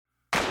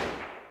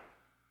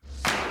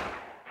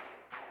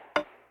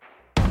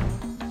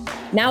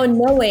Now,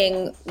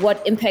 knowing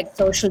what impact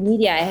social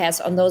media has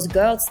on those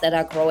girls that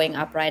are growing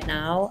up right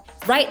now,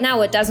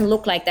 it doesn't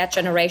look like that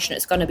generation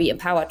is going to be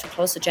empowered to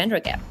close the gender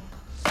gap.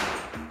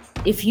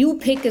 If you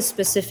pick a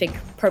specific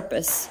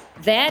purpose,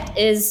 that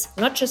is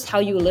not just how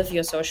you live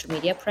your social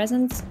media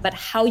presence, but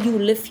how you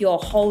live your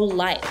whole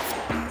life.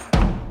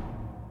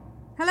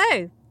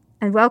 Hello,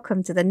 and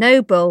welcome to the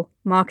No Bull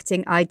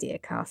Marketing Idea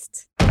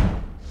Cast.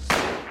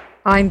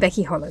 I'm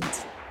Becky Holland.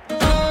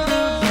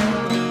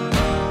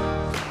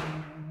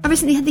 I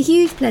recently had the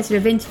huge pleasure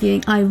of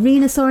interviewing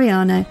Irina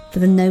Soriano for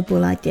the No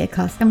Bull Idea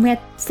Cast, and we had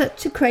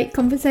such a great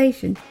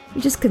conversation.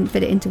 We just couldn't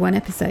fit it into one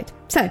episode.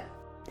 So,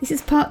 this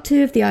is part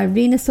 2 of the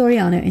Irina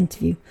Soriano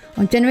interview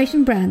on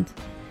Generation Brand,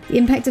 the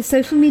impact of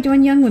social media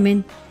on young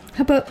women,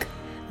 her book,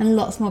 and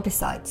lots more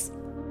besides.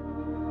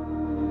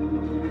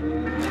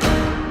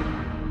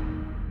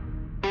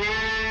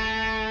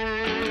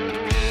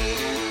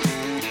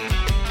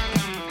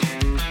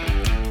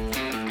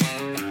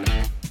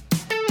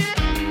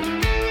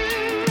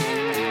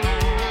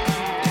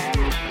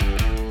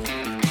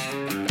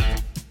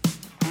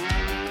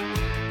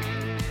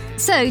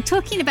 So,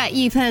 talking about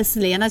you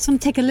personally, and I just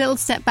want to take a little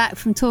step back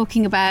from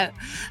talking about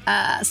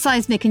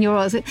Seismic and your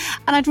roles, and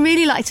I'd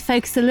really like to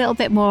focus a little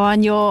bit more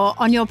on your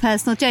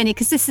personal journey,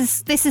 because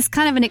this is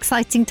kind of an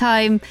exciting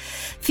time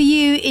for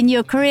you in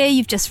your career.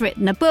 You've just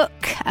written a book.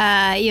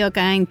 You're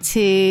going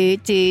to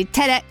do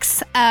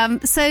TEDx.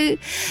 So,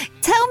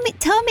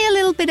 tell me a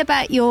little bit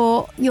about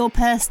your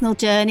personal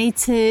journey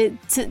to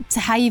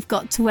how you've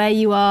got to where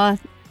you are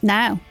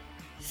now.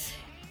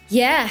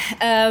 Yeah,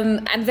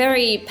 I'm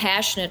very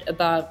passionate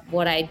about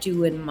what I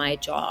do in my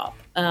job.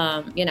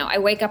 I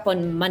wake up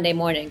on Monday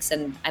mornings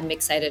and I'm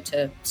excited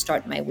to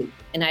start my week.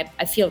 And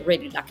I feel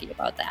really lucky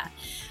about that.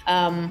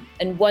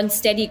 And one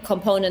steady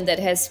component that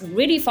has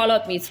really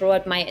followed me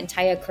throughout my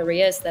entire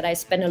career is that I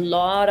spend a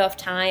lot of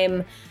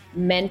time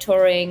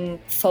mentoring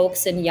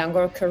folks in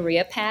younger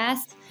career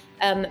paths.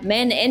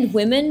 Men and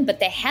women, but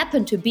there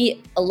happen to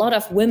be a lot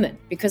of women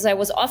because I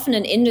was often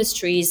in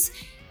industries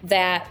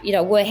that,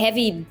 were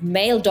heavy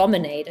male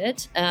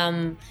dominated.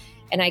 And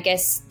I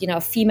guess,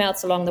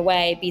 females along the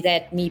way, be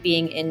that me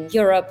being in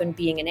Europe and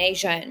being in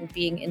Asia and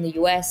being in the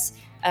US,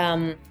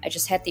 I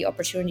just had the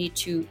opportunity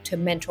to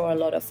mentor a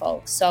lot of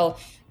folks. So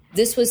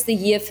this was the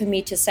year for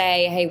me to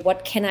say, hey,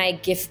 what can I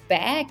give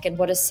back? And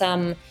what are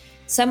some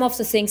of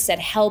the things that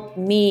help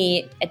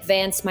me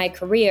advance my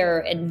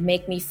career and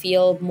make me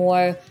feel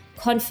more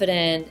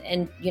confident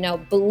and,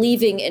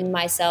 believing in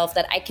myself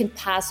that I can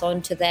pass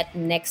on to that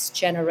next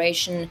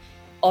generation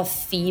of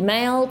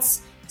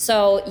females.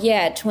 So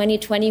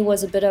 2020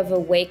 was a bit of a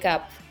wake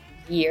up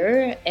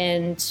year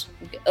and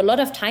a lot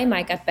of time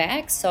I got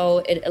back. So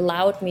it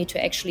allowed me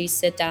to actually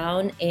sit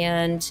down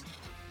and,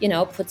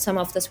 put some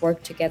of this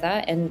work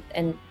together and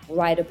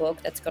write a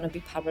book that's going to be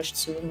published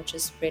soon, which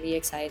is really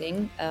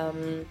exciting.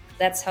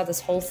 That's how this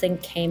whole thing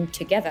came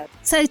together.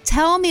 So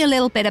tell me a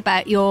little bit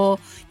about your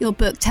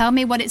book. Tell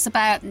me what it's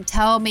about and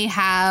tell me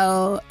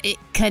how it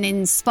can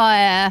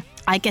inspire,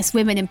 I guess,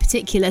 women in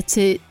particular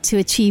to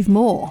achieve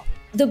more.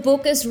 The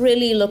book is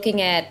really looking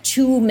at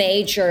 2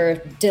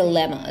 major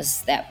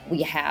dilemmas that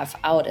we have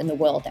out in the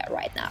world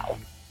right now.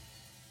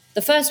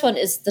 The first one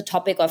is the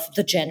topic of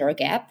the gender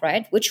gap,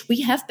 right? Which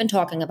we have been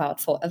talking about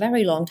for a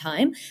very long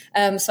time.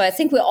 So I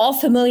think we're all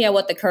familiar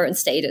what the current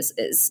status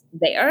is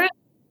there.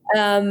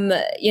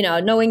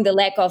 Knowing the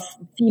lack of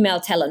female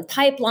talent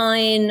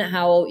pipeline,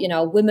 how,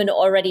 women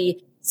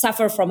already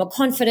suffer from a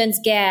confidence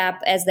gap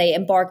as they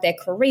embark their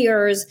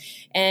careers.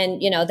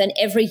 And, then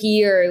every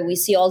year we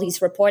see all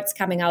these reports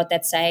coming out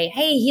that say,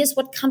 hey, here's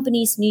what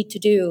companies need to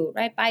do,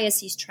 right?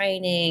 Biases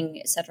training,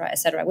 et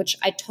cetera, which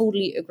I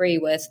totally agree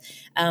with,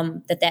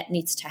 that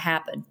needs to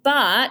happen.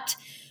 But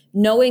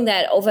knowing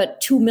that over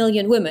 2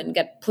 million women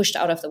get pushed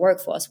out of the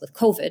workforce with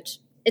COVID,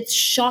 it's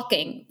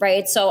shocking,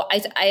 right? So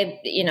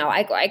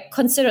I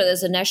consider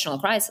this a national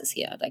crisis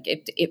here. Like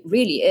it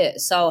really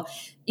is. So,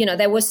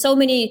 there were so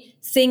many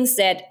things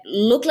that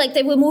looked like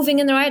they were moving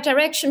in the right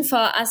direction for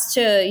us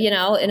to, in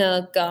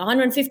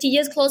 150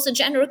 years close the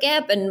gender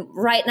gap. And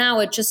right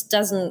now it just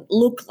doesn't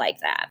look like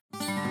that.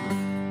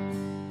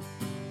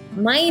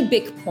 My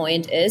big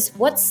point is,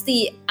 what's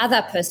the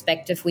other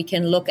perspective we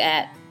can look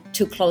at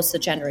to close the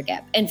gender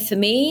gap? And for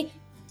me,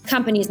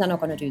 companies are not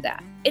going to do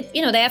that.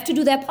 They have to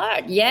do their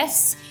part,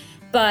 yes.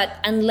 But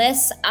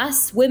unless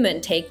us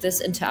women take this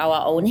into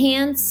our own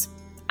hands,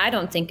 I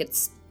don't think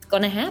it's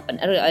going to happen.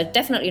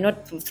 Definitely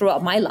not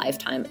throughout my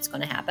lifetime it's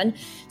going to happen.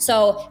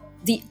 So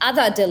the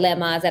other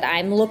dilemma that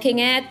I'm looking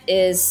at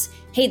is,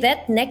 hey,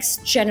 that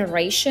next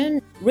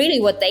generation, really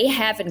what they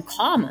have in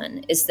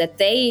common is that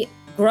they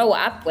grow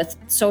up with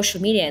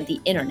social media and the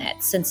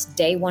internet since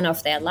day one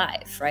of their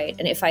life, right?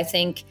 And if I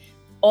think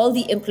all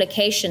the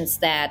implications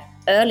that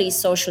early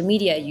social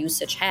media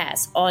usage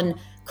has on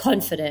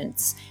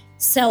confidence,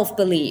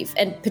 self-belief,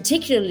 and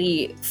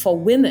particularly for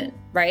women,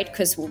 right?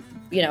 Because,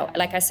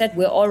 like I said,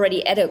 we're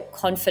already at a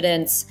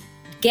confidence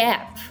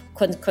gap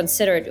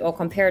considered or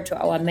compared to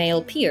our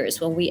male peers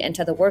when we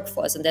enter the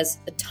workforce. And there's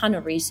a ton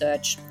of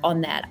research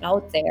on that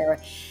out there.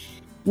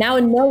 now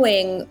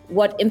knowing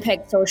what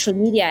impact social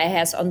media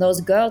has on those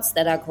girls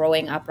that are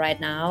growing up right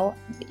now,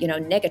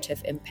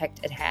 negative impact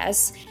it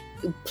has,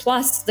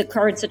 plus the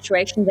current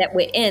situation that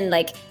we're in,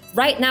 like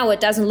right now, it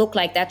doesn't look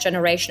like that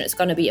generation is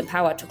going to be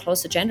empowered to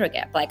close the gender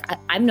gap. Like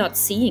I'm not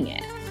seeing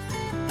it.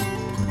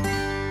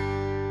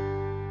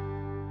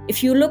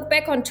 If you look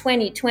back on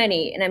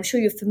 2020, and I'm sure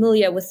you're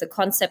familiar with the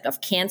concept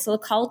of cancel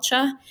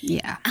culture.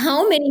 Yeah.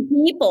 How many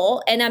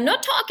people, and I'm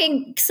not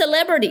talking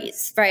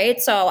celebrities,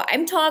 right? So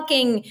I'm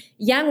talking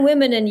young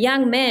women and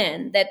young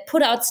men that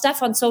put out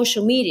stuff on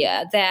social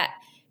media that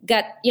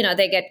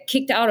they get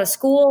kicked out of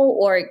school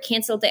or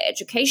canceled their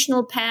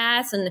educational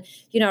path, and,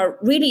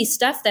 really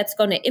stuff that's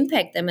going to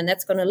impact them and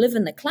that's going to live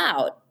in the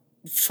cloud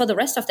for the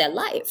rest of their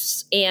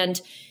lives.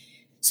 And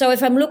so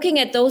if I'm looking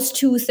at those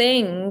two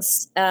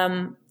things,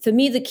 for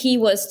me, the key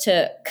was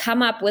to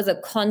come up with a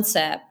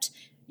concept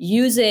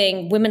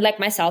using women like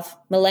myself,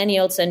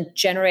 millennials and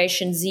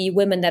Generation Z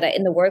women that are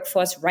in the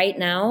workforce right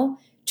now,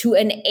 to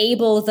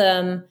enable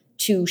them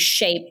to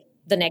shape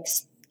the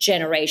next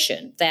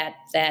generation that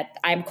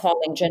I'm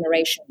calling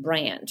Generation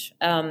Brand.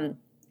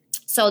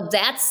 So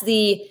that's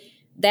the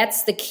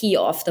key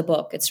of the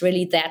book. It's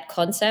really that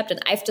concept. And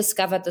I've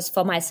discovered this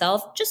for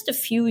myself just a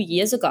few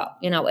years ago,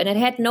 and it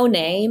had no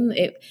name.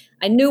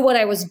 I knew what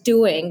I was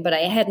doing, but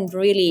I hadn't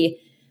really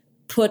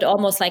put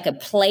almost like a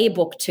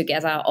playbook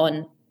together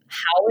on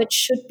how it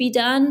should be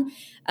done.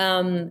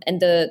 And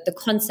the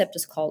concept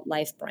is called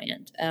Life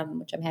Brand,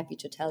 which I'm happy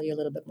to tell you a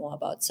little bit more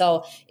about.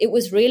 So it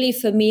was really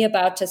for me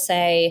about to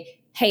say,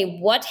 hey,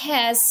 what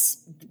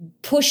has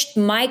pushed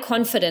my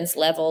confidence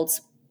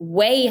levels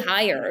way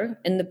higher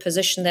in the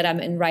position that I'm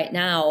in right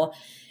now?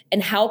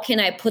 And how can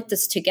I put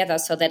this together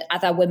so that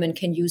other women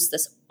can use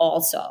this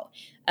also?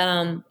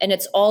 And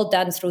it's all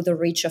done through the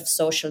reach of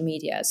social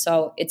media.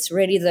 So it's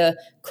really the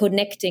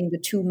connecting the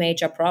two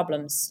major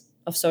problems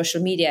of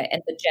social media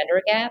and the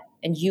gender gap,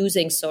 and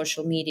using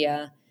social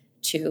media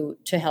to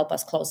help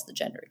us close the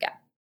gender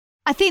gap.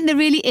 I think the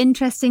really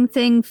interesting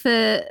thing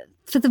for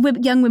the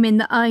young women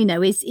that I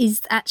know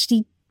is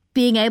actually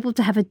being able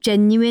to have a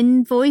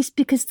genuine voice,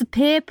 because the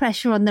peer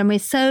pressure on them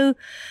is so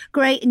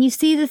great. And you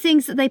see the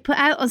things that they put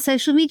out on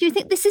social media, you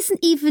think this isn't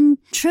even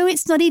true.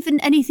 It's not even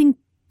anything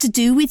to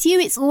do with you.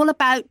 It's all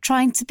about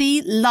trying to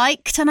be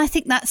liked. And I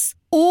think that's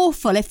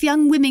awful. If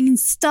young women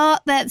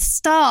start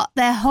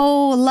their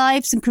whole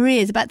lives and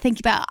careers about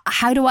thinking about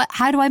how do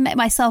I make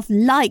myself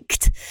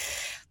liked,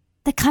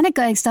 they're kind of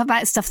going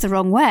about stuff the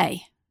wrong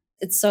way.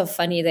 It's so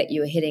funny that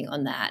you're hitting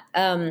on that.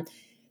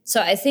 So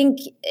I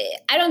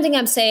don't think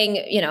I'm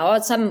saying,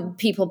 some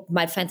people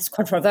might find this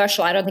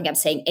controversial. I don't think I'm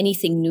saying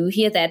anything new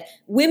here, that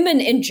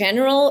women in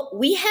general,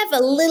 we have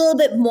a little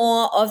bit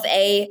more of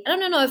I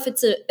don't know if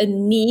it's a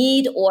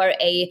need or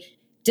a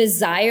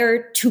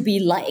desire to be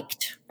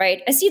liked,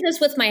 right? I see this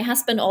with my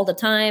husband all the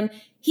time.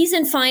 He's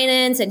in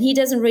finance and he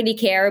doesn't really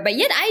care, but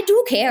yet I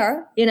do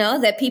care,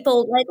 that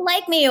people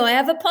like me or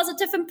have a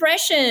positive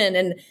impression.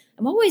 And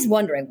I'm always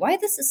wondering why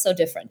this is so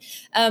different.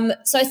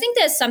 So I think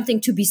there's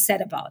something to be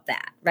said about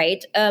that,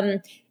 right?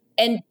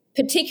 And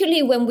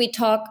particularly when we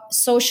talk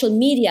social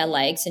media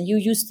likes, and you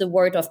use the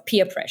word of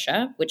peer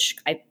pressure, which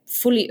I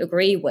fully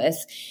agree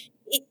with,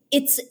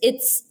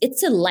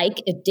 it's a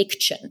like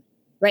addiction.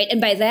 Right.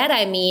 And by that,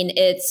 I mean,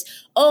 it's,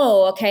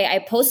 okay, I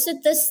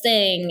posted this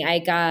thing. I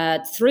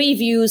got 3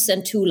 views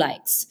and 2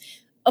 likes.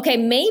 Okay,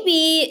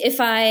 maybe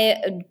if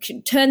I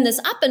turn this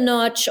up a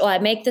notch, or I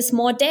make this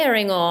more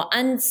daring or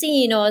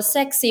unseen or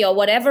sexy or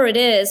whatever it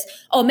is,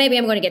 maybe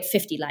I'm going to get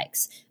 50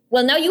 likes.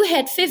 Well, now you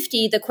had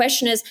 50. The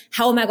question is,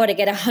 how am I going to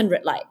get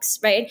 100 likes,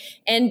 right?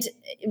 And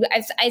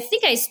I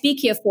think I speak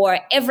here for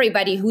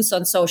everybody who's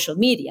on social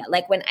media.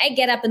 Like when I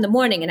get up in the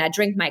morning and I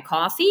drink my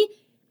coffee,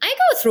 I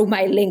go through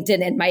my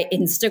LinkedIn and my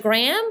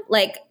Instagram.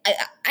 Like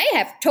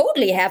I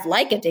totally have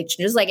like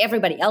addiction, just like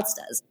everybody else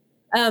does.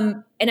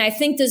 And I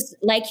think this,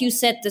 like you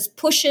said, this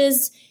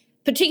pushes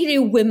particularly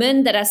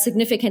women that are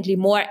significantly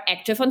more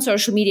active on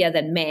social media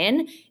than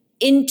men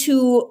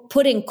into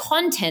putting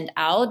content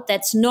out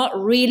that's not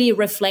really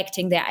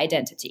reflecting their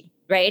identity,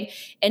 right?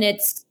 And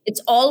it's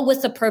all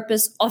with the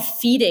purpose of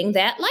feeding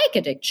that like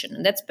addiction.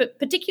 And that's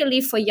particularly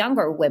for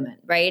younger women,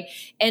 right?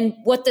 And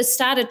what this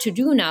started to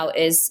do now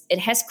is it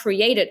has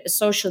created a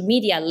social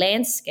media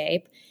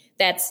landscape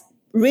that's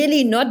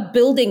really not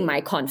building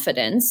my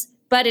confidence,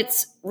 but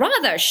it's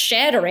rather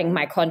shattering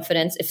my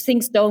confidence if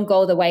things don't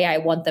go the way I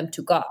want them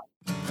to go.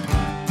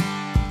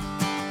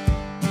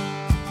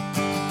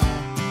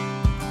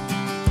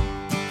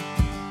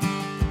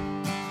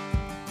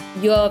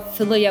 You're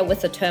familiar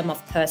with the term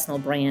of personal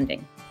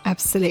branding.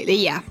 Absolutely,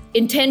 yeah.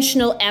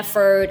 Intentional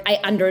effort I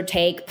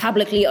undertake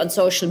publicly on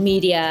social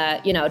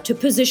media, to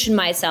position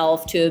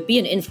myself to be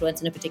an influence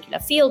in a particular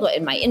field or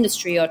in my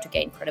industry, or to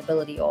gain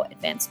credibility or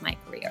advance my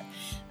career.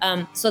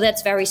 So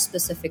that's very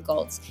specific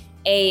goals.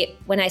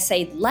 When I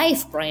say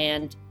life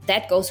brand,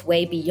 that goes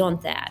way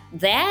beyond that.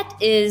 That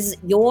is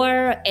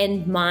your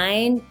and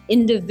mine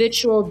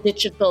individual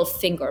digital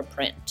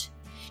fingerprint.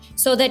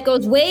 So that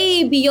goes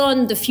way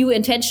beyond the few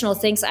intentional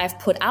things I've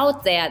put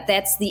out there.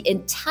 That's the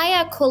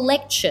entire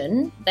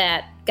collection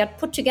that got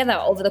put together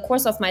over the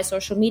course of my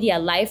social media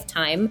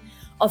lifetime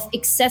of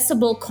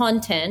accessible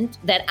content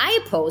that I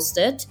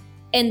posted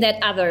and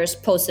that others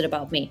posted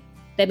about me.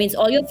 That means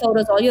all your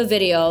photos, all your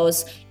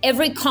videos,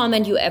 every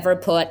comment you ever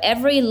put,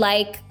 every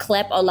like,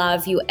 clap, or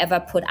love you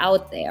ever put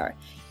out there.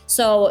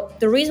 So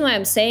the reason why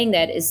I'm saying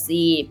that is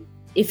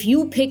if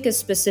you pick a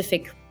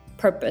specific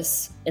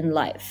purpose in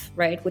life,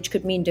 right, which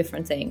could mean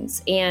different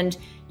things, and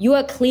you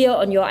are clear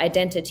on your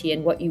identity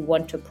and what you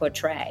want to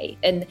portray,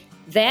 and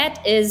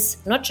that is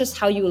not just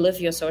how you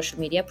live your social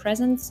media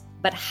presence,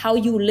 but how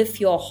you live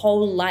your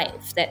whole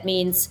life. That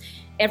means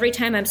every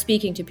time I'm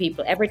speaking to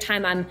people, every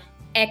time I'm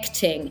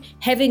acting,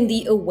 having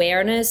the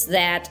awareness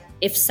that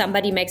if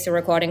somebody makes a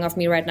recording of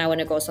me right now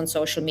and it goes on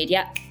social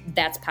media,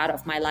 that's part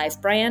of my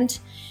life brand.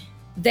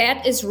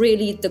 That is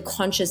really the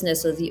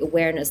consciousness or the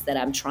awareness that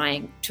I'm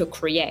trying to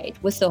create,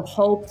 with the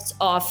hopes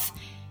of,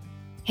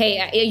 hey,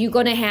 are you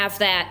going to have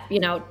that,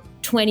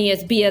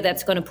 20th beer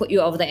that's going to put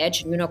you over the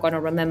edge and you're not going to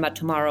remember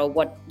tomorrow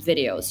what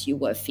videos you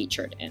were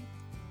featured in.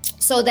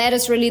 So that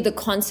is really the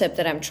concept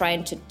that I'm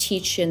trying to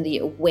teach, and the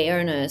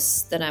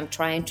awareness that I'm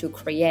trying to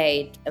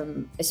create,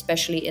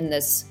 especially in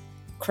this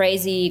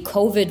crazy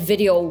COVID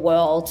video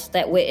world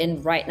that we're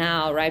in right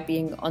now, right?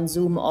 Being on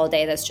Zoom all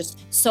day, there's just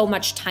so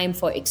much time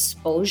for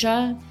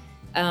exposure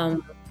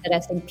that I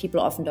think people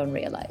often don't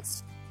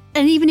realize.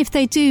 And even if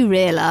they do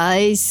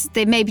realize,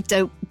 they maybe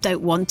don't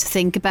want to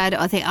think about it.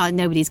 I think,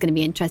 nobody's going to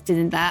be interested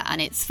in that,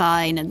 and it's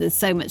fine. And there's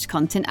so much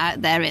content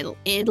out there,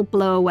 it'll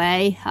blow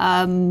away.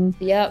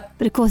 Yep.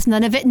 But of course,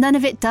 none of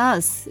it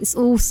does. It's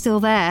all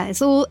still there.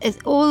 It's all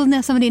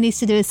somebody needs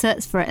to do is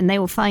search for it, and they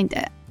will find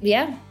it.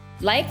 Yeah,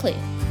 likely.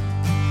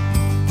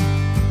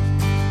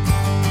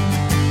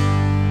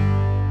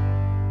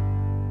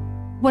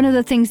 One of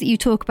the things that you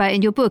talk about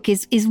in your book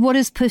is what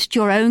has pushed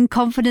your own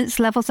confidence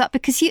levels up,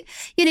 because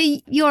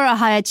you're a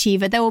high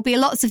achiever. There will be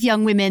lots of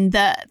young women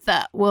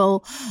that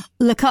will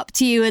look up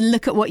to you and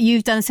look at what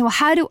you've done and say, well,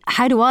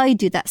 how do I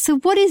do that? So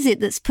what is it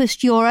that's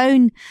pushed your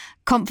own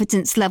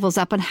confidence levels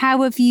up, and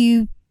how have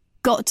you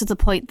got to the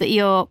point that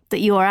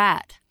you're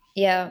at?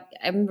 Yeah,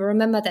 I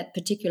remember that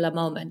particular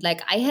moment.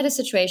 Like, I had a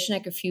situation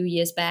like a few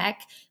years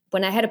back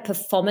when I had a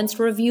performance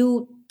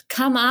review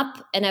come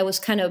up, and I was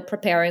kind of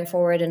preparing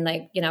for it and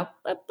like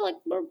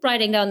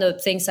writing down the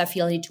things I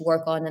feel I need to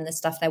work on and the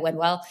stuff that went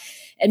well.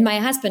 And my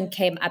husband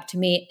came up to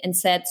me and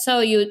said, so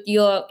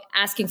you're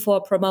asking for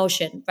a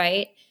promotion,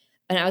 right?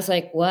 And I was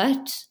like,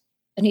 what?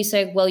 And he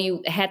said, well,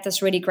 you had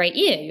this really great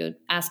year. You're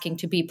asking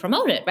to be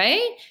promoted,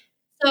 right?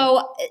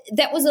 So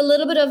that was a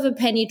little bit of a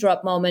penny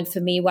drop moment for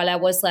me, while I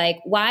was like,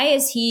 why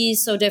is he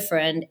so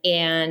different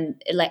and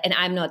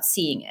I'm not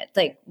seeing it?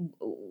 Like,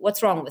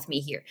 what's wrong with me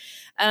here?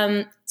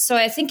 So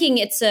I'm thinking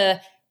it's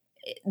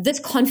this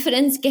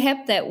confidence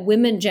gap that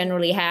women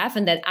generally have,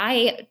 and that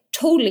I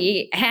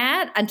totally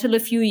had until a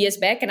few years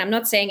back. And I'm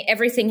not saying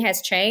everything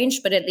has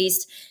changed, but at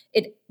least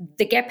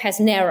the gap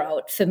has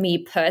narrowed for me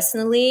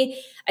personally.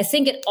 I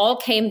think it all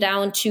came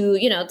down to,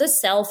 the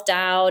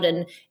self-doubt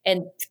and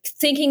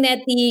thinking that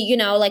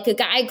like a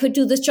guy could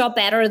do this job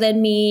better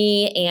than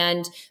me,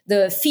 and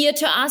the fear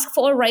to ask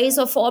for a raise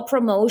or for a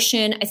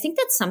promotion. I think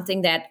that's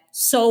something that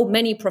so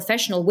many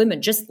professional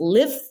women just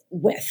live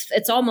with.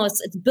 It's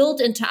built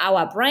into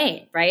our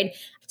brain, right?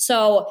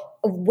 So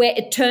where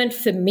it turned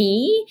for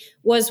me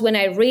was when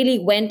I really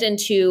went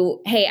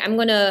into, hey, I'm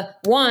going to,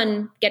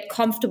 get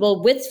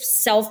comfortable with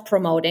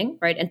self-promoting,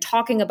 right, and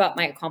talking about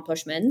my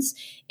accomplishments.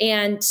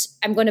 And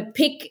I'm going to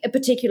pick a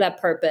particular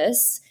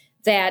purpose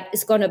that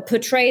is going to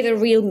portray the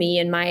real me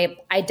and my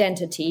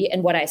identity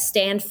and what I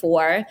stand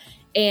for.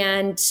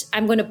 And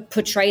I'm going to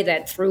portray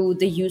that through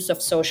the use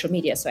of social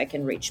media so I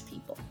can reach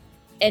people.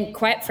 And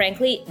quite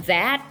frankly,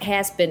 that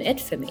has been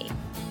it for me.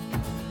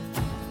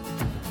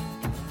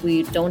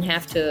 We don't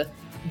have to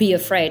be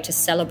afraid to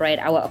celebrate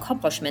our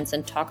accomplishments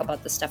and talk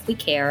about the stuff we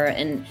care,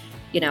 and,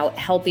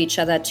 help each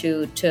other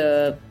to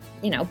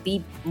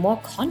be more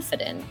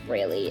confident,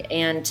 really.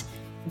 And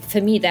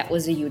for me, that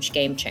was a huge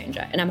game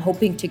changer. And I'm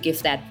hoping to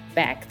give that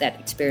back, that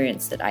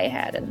experience that I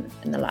had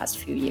in the last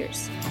few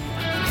years.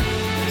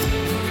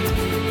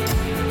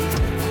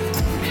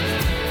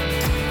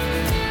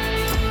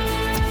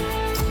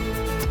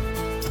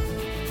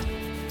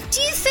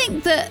 Do you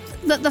think that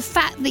the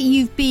fact that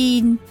you've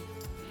been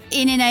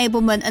in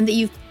enablement and that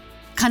you've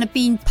kind of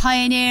been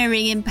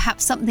pioneering in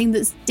perhaps something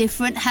that's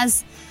different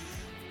has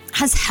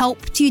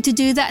helped you to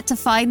do that, to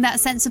find that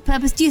sense of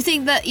purpose? Do you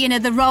think that,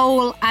 the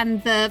role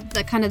and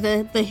the kind of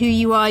the who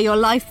you are, your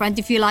life brand,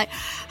 if you like,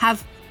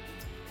 have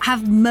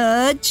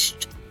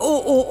merged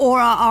or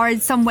are in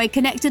some way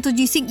connected? Or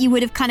do you think you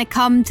would have kind of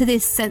come to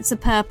this sense of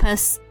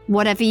purpose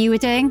whatever you were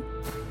doing?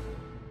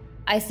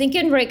 I think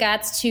in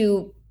regards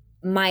to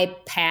my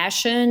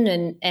passion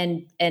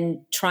and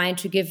trying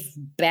to give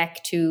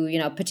back to,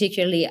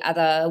 particularly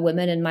other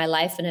women in my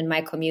life and in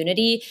my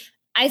community,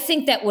 I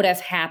think that would have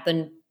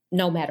happened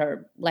no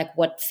matter like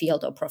what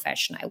field or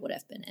profession I would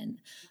have been in.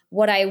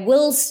 What I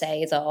will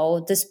say,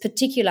 though, this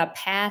particular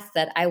path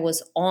that I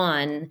was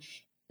on,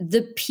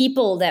 the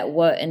people that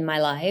were in my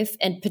life,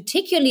 and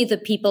particularly the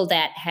people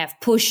that have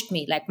pushed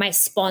me, like my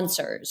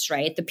sponsors,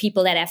 right? The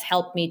people that have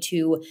helped me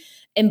to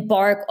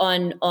embark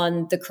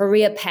on the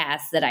career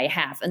path that I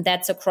have. And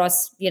that's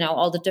across,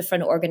 all the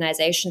different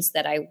organizations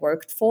that I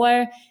worked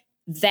for.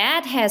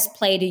 That has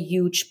played a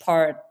huge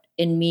part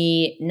in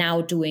me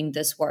now doing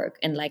this work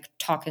and like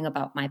talking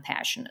about my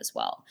passion as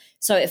well.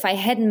 So if I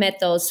hadn't met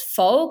those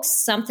folks,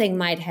 something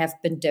might have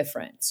been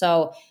different.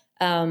 So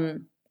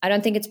I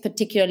don't think it's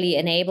particularly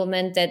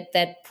enablement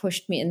that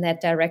pushed me in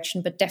that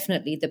direction, but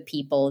definitely the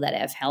people that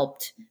have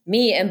helped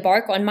me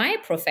embark on my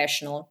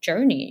professional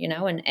journey,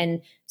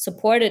 and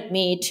supported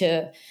me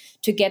to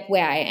get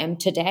where I am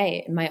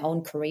today in my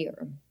own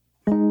career.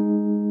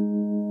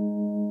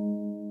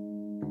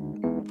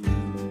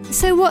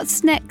 So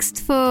what's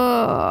next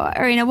for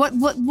Irina? What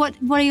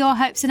are your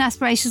hopes and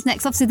aspirations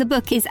next? Obviously the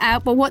book is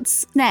out, but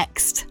what's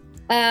next?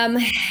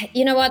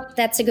 You know what?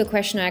 That's a good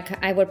question.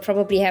 I would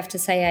probably have to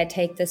say I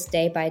take this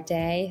day by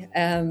day.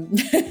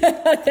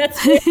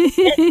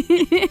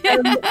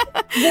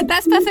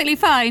 That's perfectly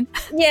fine.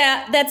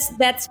 Yeah,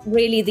 that's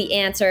really the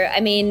answer. I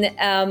mean,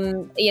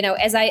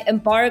 as I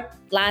embarked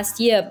last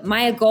year,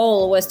 my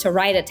goal was to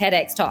write a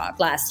TEDx talk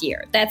last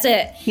year. That's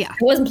it. Yeah. I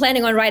wasn't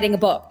planning on writing a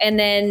book. And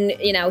then,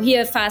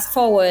 here, fast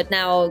forward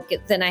now,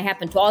 then I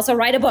happen to also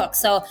write a book.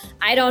 So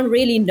I don't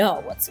really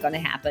know what's going to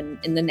happen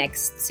in the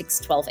next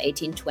 6, 12,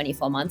 18,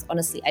 24 months.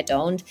 Honestly, I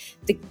don't.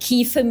 The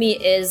key for me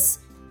is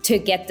to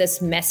get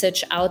this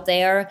message out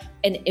there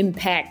and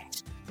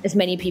impact as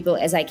many people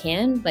as I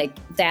can. Like,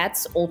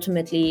 that's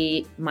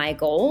ultimately my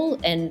goal.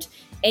 And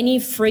any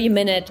free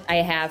minute I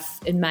have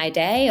in my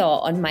day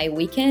or on my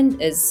weekend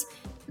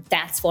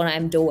that's what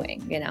I'm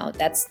doing.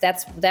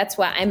 That's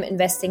where I'm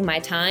investing my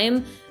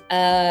time.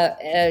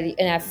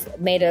 And I've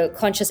made a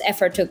conscious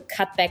effort to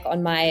cut back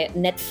on my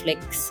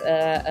Netflix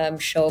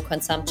show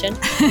consumption.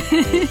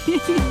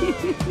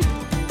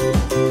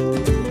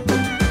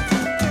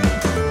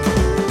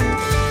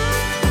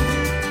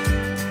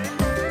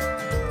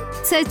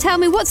 So tell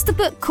me, what's the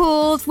book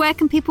called? Where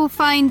can people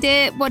find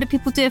it? What do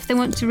people do if they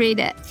want to read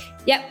it?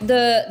 Yep,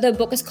 the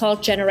book is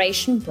called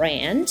Generation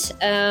Brand,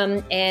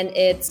 and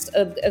it's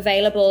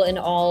available in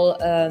all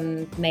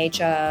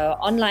major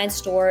online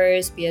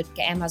stores, be it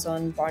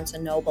Amazon, Barnes &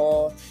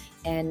 Noble,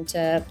 and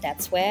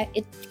that's where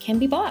it can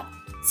be bought.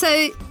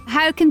 So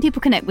how can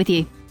people connect with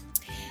you?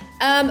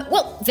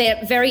 Well,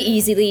 very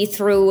easily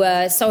through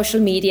social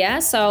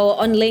media. So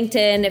on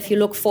LinkedIn, if you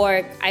look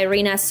for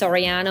Irina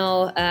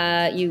Soriano,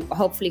 you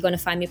hopefully going to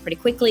find me pretty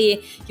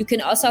quickly. You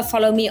can also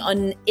follow me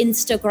on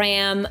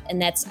Instagram,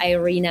 and that's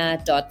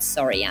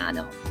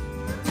irina.soriano.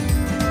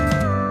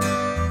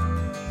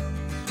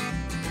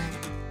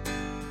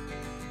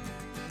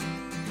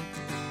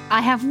 I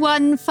have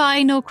one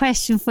final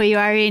question for you,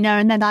 Irina,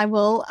 and then I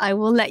will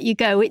let you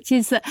go, which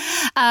is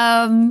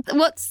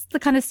what's the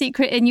kind of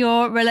secret in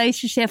your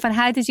relationship, and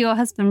how does your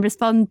husband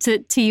respond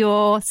to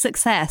your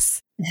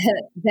success?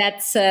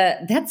 That's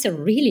a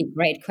really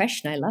great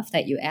question. I love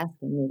that you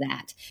asking me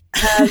that.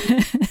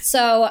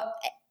 So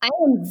I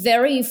am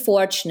very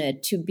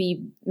fortunate to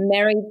be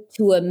married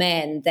to a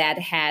man that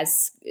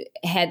has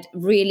had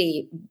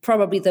really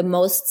probably the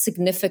most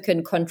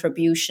significant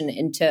contribution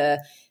into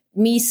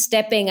me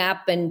stepping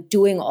up and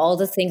doing all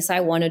the things I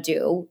want to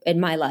do in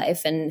my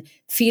life and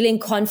feeling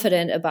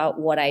confident about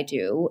what I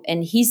do.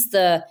 And he's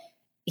the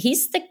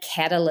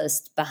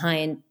catalyst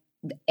behind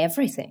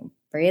everything,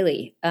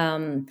 really.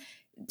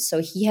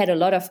 So he had a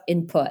lot of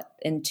input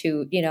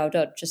into,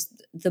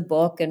 just the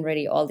book and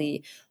really all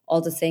the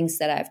things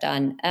that I've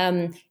done.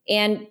 And,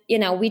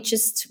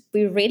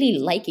 we really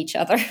like each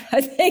other.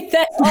 I think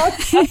that's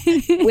awesome.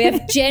 We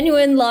have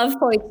genuine love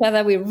for each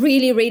other. We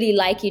really, really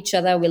like each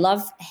other. We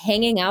love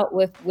hanging out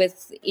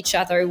with each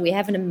other. We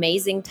have an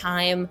amazing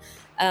time,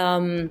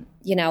 and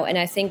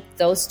I think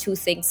those two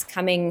things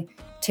coming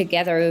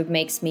together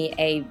makes me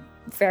a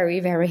very,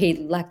 very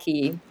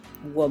lucky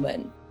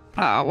woman.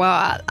 Oh,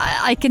 well,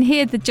 I can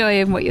hear the joy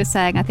in what you're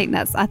saying. I think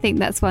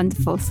that's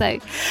wonderful. So,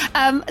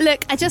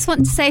 look, I just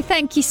want to say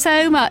thank you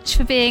so much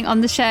for being on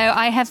the show.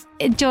 I have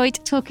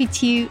enjoyed talking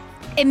to you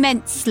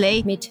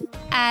immensely. Me too.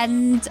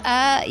 And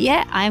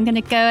I'm going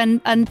to go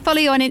and follow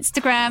you on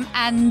Instagram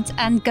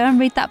and go and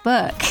read that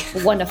book.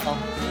 Wonderful.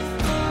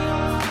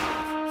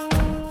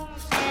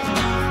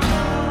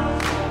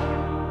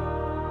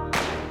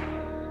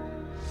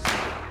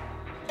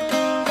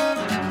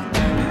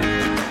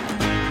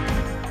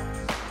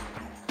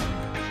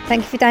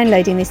 Thank you for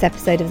downloading this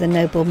episode of the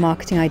Noble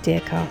Marketing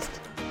Ideacast.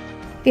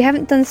 If you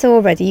haven't done so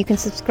already, you can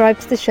subscribe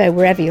to the show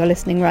wherever you're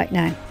listening right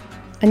now.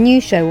 A new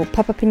show will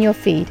pop up in your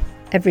feed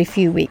every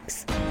few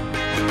weeks.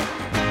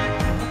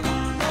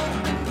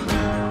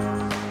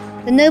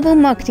 The Noble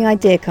Marketing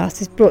Ideacast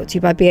is brought to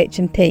you by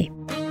BHP.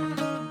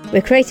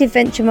 We're creative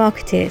venture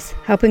marketeers,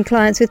 helping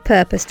clients with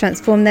purpose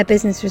transform their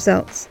business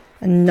results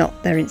and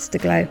not their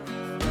Instaglow.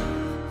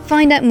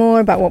 Find out more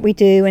about what we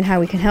do and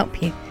how we can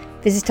help you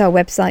visit our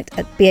website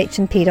at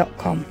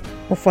bhnp.com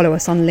or follow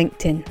us on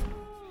LinkedIn.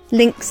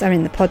 Links are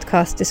in the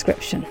podcast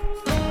description.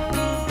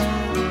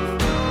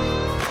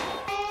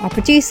 Our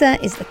producer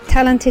is the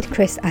talented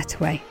Chris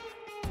Attaway.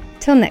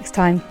 Till next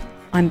time,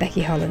 I'm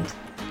Becky Holland.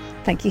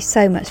 Thank you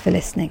so much for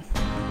listening.